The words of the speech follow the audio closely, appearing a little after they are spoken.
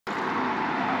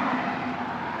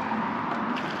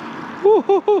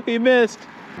Woo-hoo-hoo, he missed.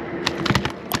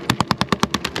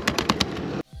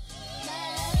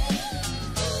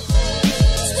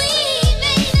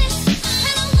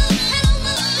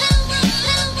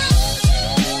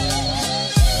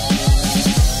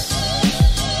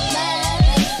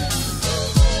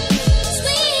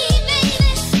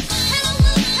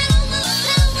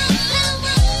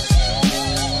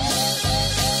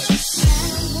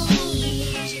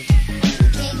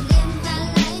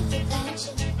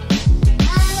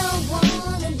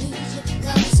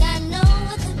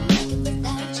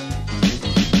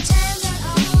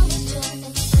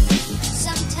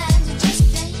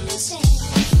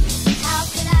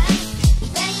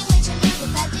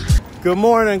 Good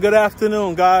morning, good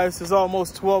afternoon, guys. It's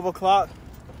almost 12 o'clock.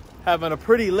 Having a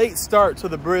pretty late start to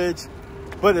the bridge,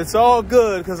 but it's all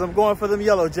good because I'm going for them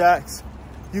yellowjacks.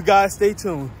 You guys stay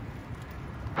tuned.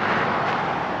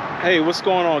 Hey, what's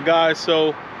going on, guys?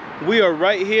 So we are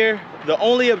right here. The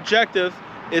only objective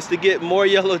is to get more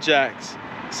yellowjacks.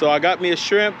 So I got me a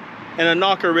shrimp and a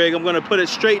knocker rig. I'm gonna put it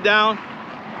straight down.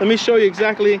 Let me show you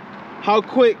exactly how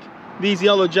quick these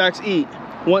yellowjacks eat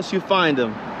once you find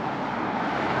them.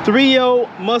 3-yo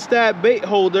mustad bait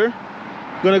holder.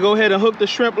 Gonna go ahead and hook the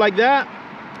shrimp like that.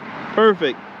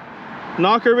 Perfect.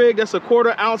 Knocker rig, that's a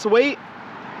 1/4 ounce weight,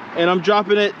 and I'm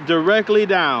dropping it directly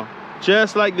down,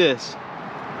 just like this.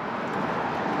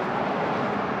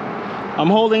 I'm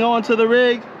holding on to the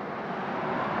rig,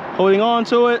 holding on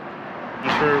to it.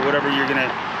 For whatever you're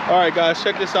gonna. All right, guys,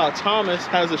 check this out. Thomas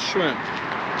has a shrimp.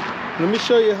 Let me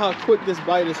show you how quick this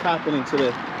bite is happening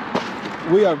today.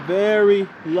 We are very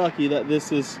lucky that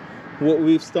this is what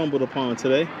we've stumbled upon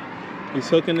today. He's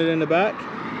hooking it in the back.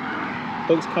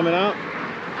 Hook's coming out.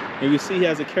 And you see he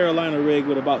has a Carolina rig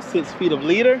with about 6 feet of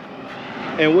leader.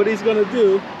 And what he's gonna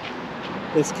do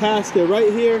is cast it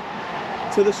right here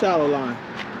to the shallow line.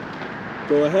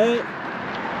 Go ahead.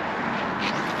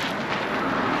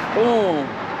 Boom.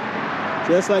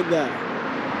 Just like that.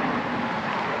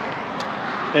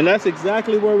 And that's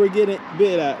exactly where we're getting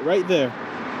bit at, right there.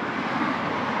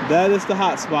 That is the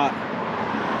hot spot.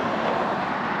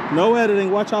 No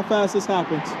editing. Watch how fast this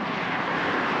happens.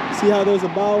 See how there's a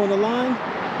bow on the line?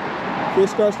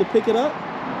 Fish starts to pick it up.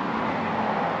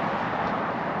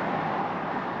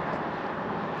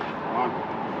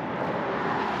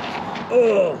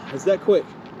 Oh, is that quick?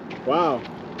 Wow.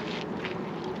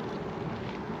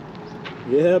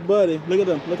 Yeah, buddy. Look at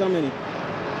them. Look how many.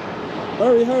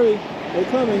 Hurry, hurry.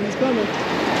 They're coming. He's coming.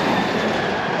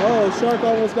 Oh, shark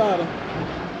almost got him.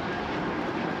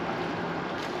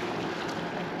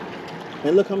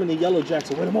 And look how many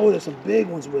yellowjacks are with him. Oh, there's some big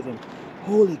ones with him.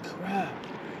 Holy crap.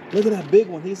 Look at that big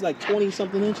one. He's like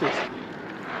 20-something inches.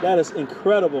 That is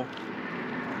incredible.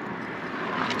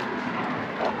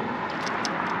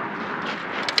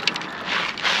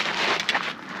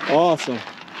 Awesome.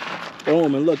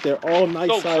 Boom, and look, they're all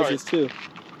nice sizes too.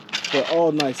 They're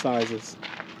all nice sizes.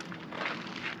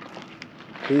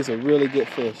 These are really good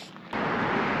fish.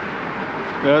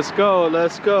 Let's go,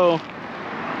 let's go.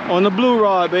 On the blue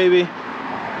rod, baby.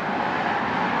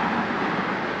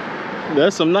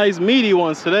 There's some nice meaty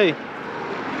ones today.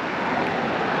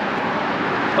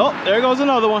 Oh, there goes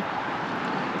another one.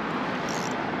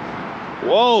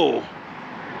 Whoa.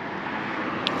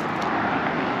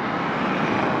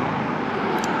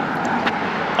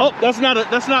 Oh, that's not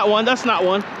one. That's not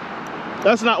one.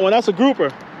 That's not one. That's a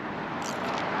grouper.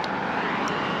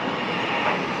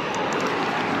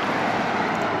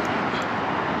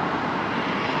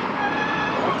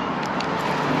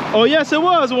 Oh yes, it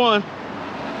was one.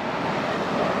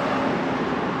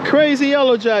 Crazy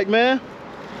yellowjack, man.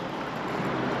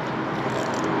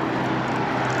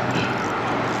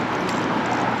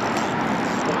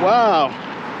 Wow.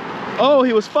 Oh,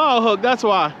 he was foul hooked, that's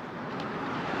why.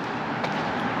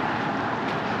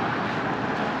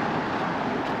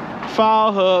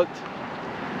 Foul hooked.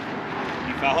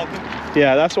 You foul hooked him?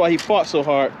 Yeah, that's why he fought so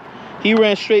hard. He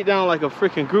ran straight down like a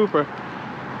freaking grouper.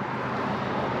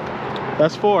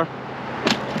 That's 4.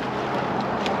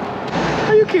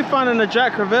 How you keep finding the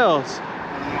Jack Crevalles?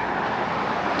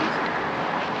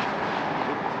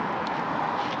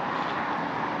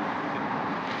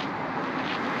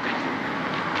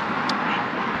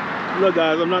 Look,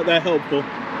 guys, I'm not that helpful.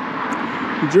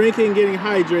 Drinking, getting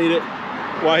hydrated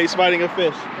while he's fighting a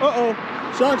fish. Uh-oh,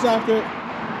 shark's after it.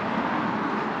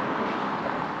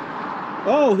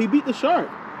 Oh, he beat the shark.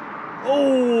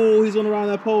 Oh, he's on around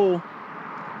that pole.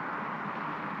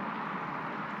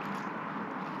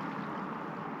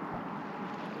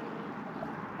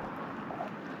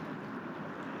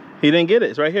 He didn't get it.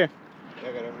 It's right here. Yeah,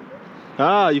 I got it.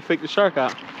 Ah, you faked the shark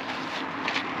out.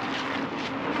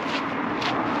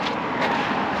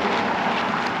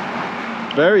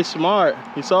 Very smart.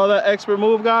 You saw that expert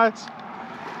move, guys?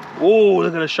 Oh,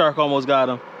 look at the shark almost got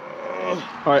him.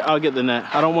 All right, I'll get the net.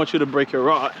 I don't want you to break your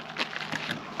rod.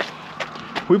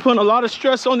 We putting a lot of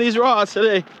stress on these rods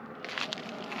today.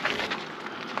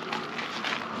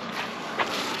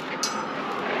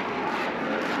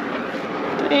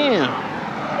 Damn.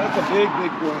 That's a big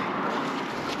boy.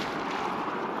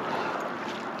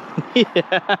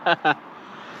 Yeah.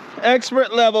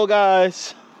 Expert level,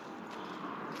 guys.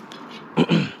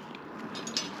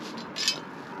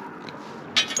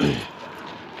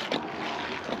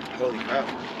 Holy crap.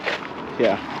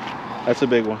 Yeah, that's a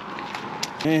big one.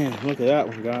 Man, look at that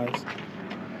one, guys.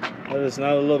 That is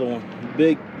not a little one.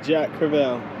 Big Jack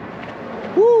Crevalle.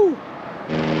 Woo!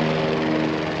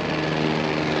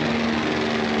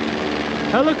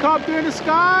 Helicopter in the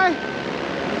sky.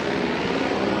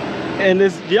 And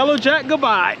this yellow jack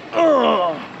goodbye.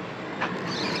 Ugh.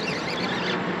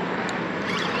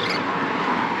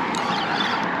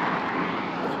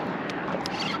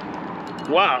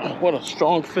 Wow, what a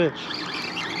strong fish.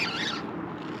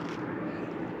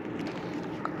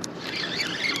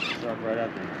 Right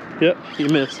out there. Yep, he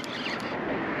missed.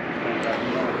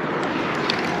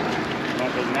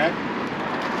 Want his neck?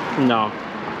 No.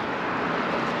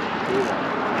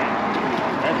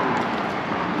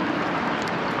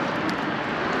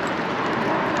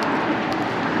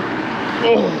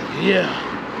 Oh, yeah.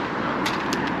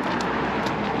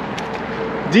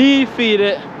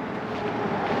 Defeated.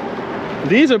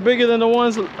 These are bigger than the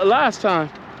ones last time.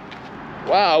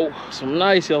 Wow, some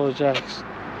nice yellow jacks.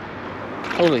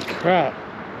 Holy crap.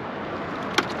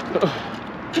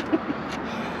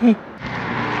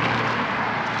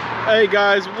 Hey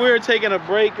guys, we're taking a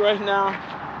break right now.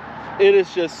 It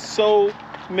is just so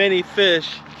many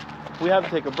fish. We have to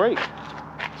take a break.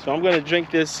 So I'm gonna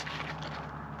drink this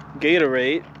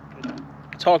Gatorade,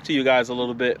 talk to you guys a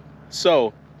little bit.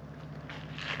 So,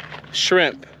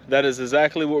 shrimp, that is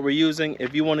exactly what we're using.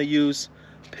 If you want to use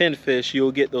pinfish,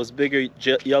 you'll get those bigger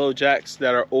yellow jacks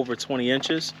that are over 20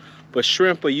 inches. But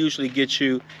shrimp will usually get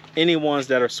you any ones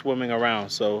that are swimming around.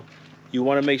 So you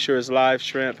want to make sure it's live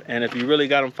shrimp. And if you really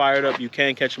got them fired up, you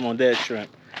can catch them on dead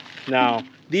shrimp. Now,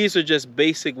 these are just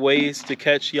basic ways to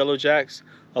catch yellow jacks.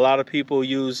 A lot of people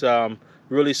use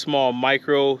really small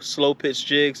micro slow pitch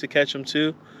jigs to catch them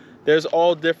too. There's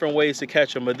all different ways to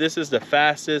catch them, but this is the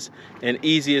fastest and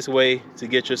easiest way to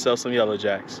get yourself some yellow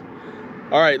jacks.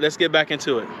 All right, let's get back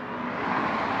into it.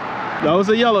 That was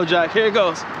a yellow jack. Here it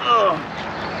goes. Ugh.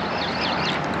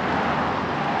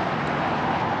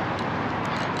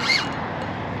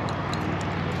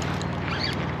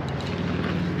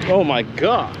 Oh my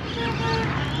God.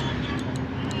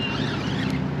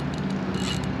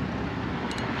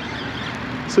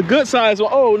 It's a good size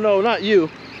one. Oh no, not you.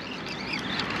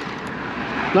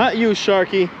 Not you,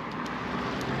 Sharky.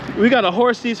 We gotta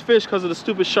horse these fish because of the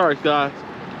stupid shark, guys.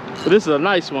 But this is a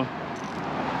nice one.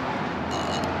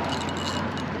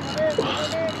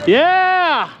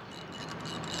 Yeah!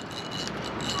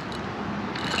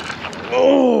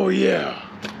 Oh yeah.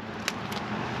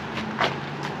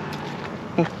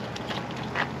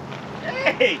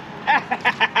 Hey!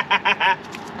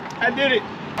 I did it.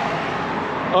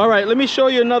 All right, let me show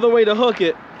you another way to hook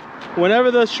it.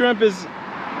 Whenever the shrimp is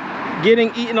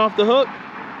getting eaten off the hook,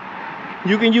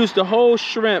 you can use the whole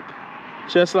shrimp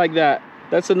just like that.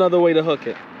 That's another way to hook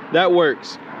it. That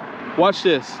works. Watch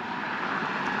this.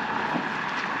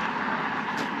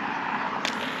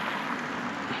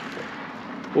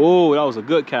 Oh, that was a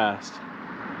good cast.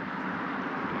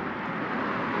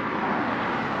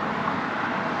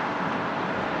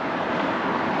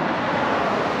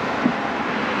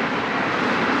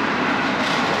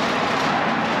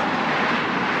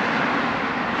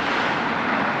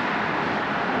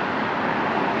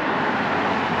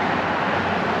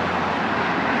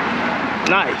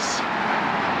 Nice.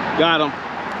 Got him.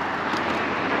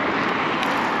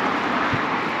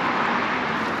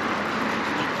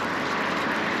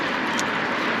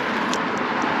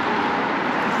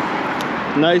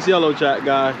 Nice yellow jack,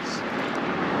 guys.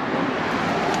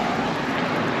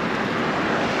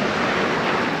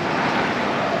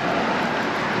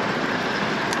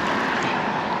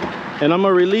 And I'm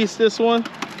gonna release this one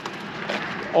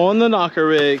on the knocker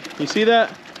rig. You see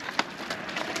that?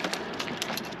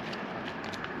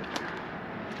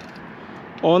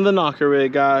 On the knocker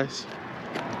rig, guys.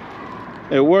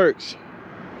 It works.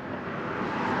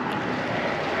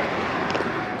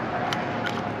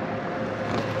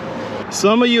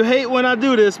 Some of you hate when I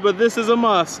do this, but this is a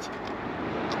must.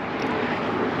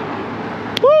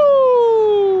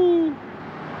 Woo!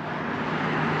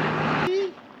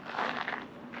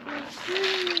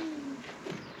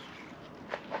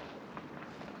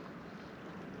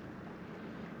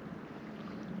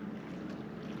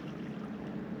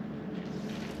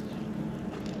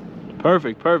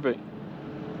 Perfect, perfect.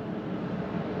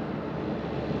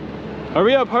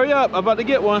 Hurry up, hurry up. I'm about to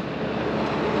get one.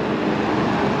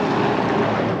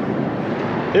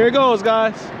 Here it goes,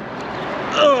 guys.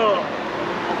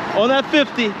 Ugh. On that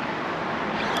 50.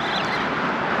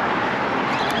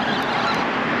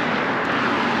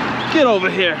 Get over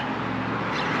here.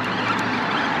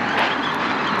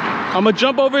 I'm gonna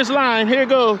jump over his line. Here it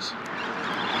goes.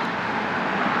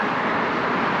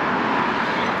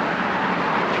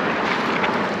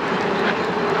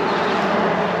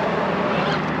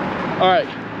 All right.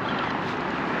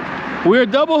 We're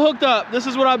double hooked up. This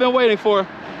is what I've been waiting for.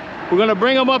 We're gonna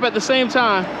bring them up at the same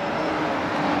time.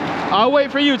 I'll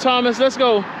wait for you, Thomas. Let's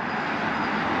go.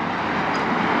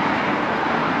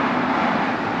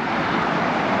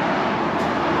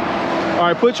 All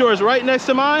right, put yours right next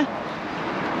to mine.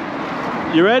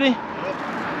 You ready?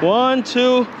 Yep. 1,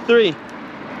 2, 3.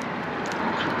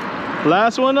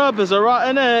 Last one up is a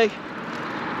rotten egg.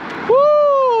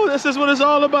 Woo! This is what it's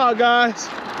all about, guys.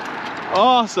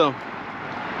 Awesome.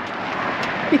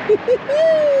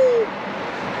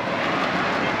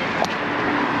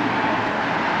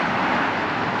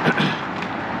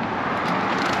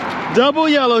 Double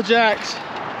yellow jacks.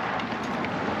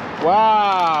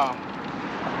 Wow.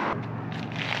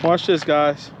 Watch this,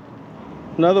 guys.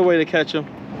 Another way to catch them.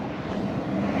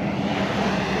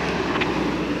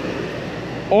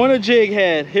 On a jig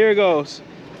head. Here it goes.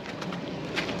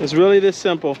 It's really this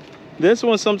simple. This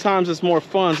one sometimes it's more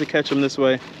fun to catch them this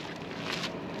way.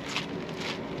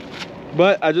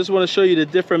 But I just want to show you the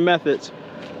different methods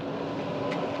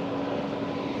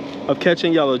of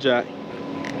catching yellow jack.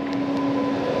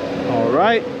 All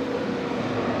right.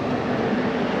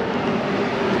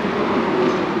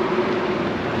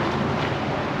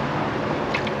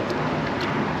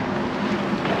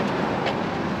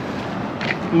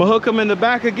 I'm gonna hook him in the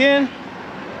back again.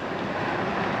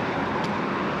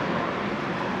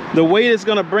 The weight is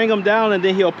gonna bring him down and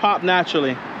then he'll pop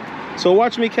naturally. So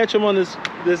watch me catch him on this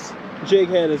jig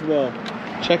head as well.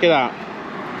 Check it out.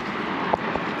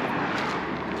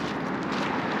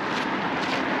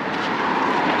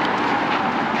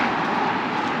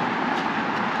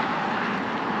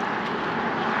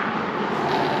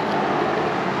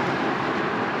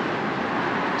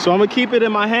 So I'm gonna keep it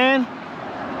in my hand.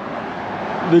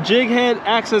 The jig head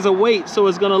acts as a weight, so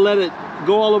it's gonna let it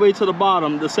go all the way to the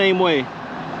bottom the same way.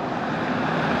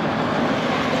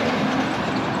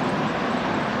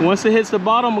 Once it hits the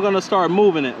bottom, we're gonna start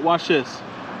moving it. Watch this.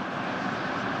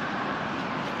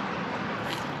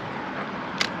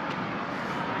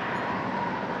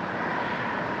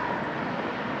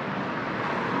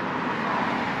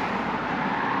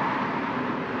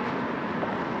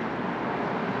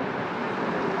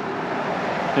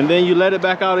 And then you let it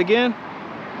back out again.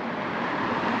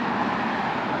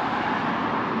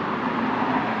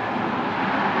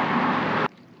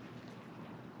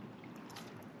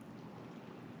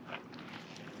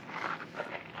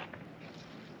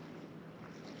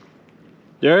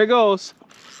 There it goes.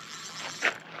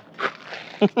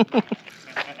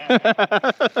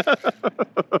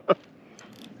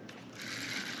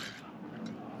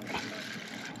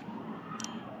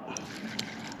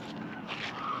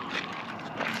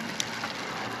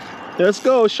 Let's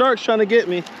go. Shark's trying to get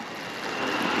me.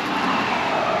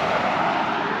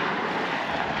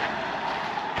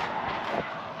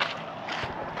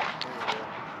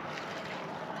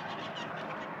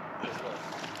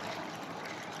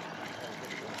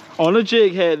 On a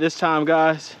jig head this time,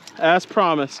 guys, as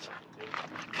promised.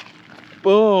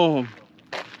 Boom.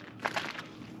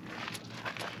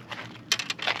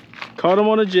 Caught him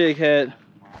on a jig head.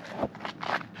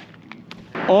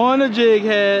 On a jig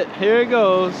head. Here it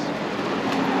goes.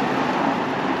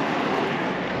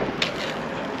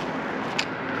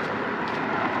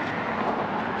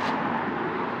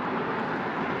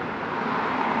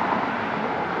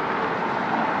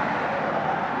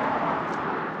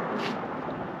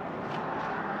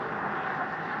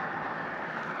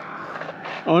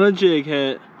 On a jig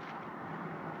head.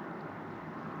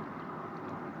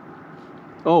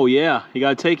 Oh yeah, you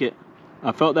gotta take it.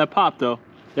 I felt that pop though.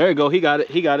 There you go, he got it,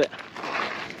 he got it.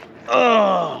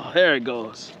 Oh, there it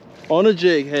goes. On a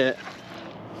jig head.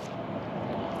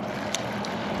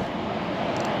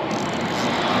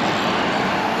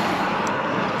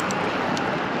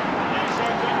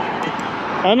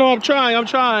 I know, I'm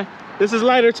trying. This is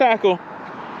lighter tackle.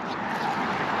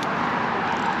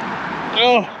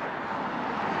 Oh.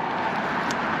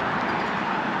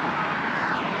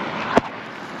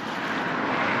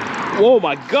 Oh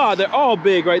my God, they're all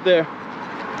big right there.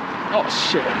 Oh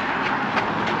shit.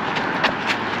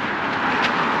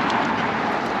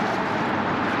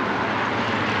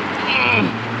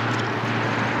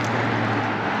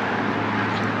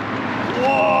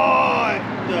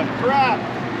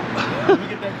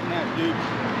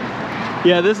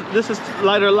 Yeah, this is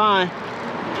lighter line.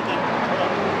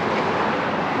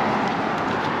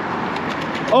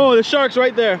 Oh, the shark's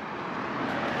right there.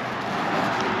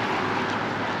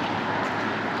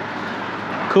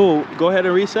 Cool. Go ahead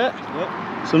and reset. Yep.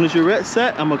 As soon as you're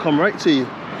reset, I'm gonna come right to you.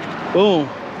 Boom.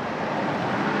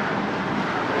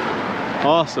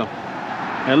 Awesome.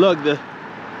 And look, the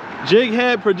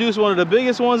Jighead produced one of the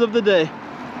biggest ones of the day.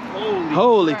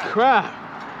 Holy crap.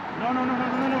 No.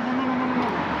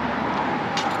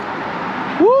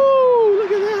 Woo!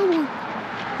 Look at that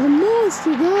one. A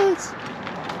monster, guys.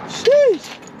 Sheesh.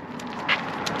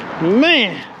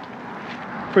 Man.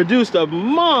 Produced a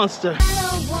monster.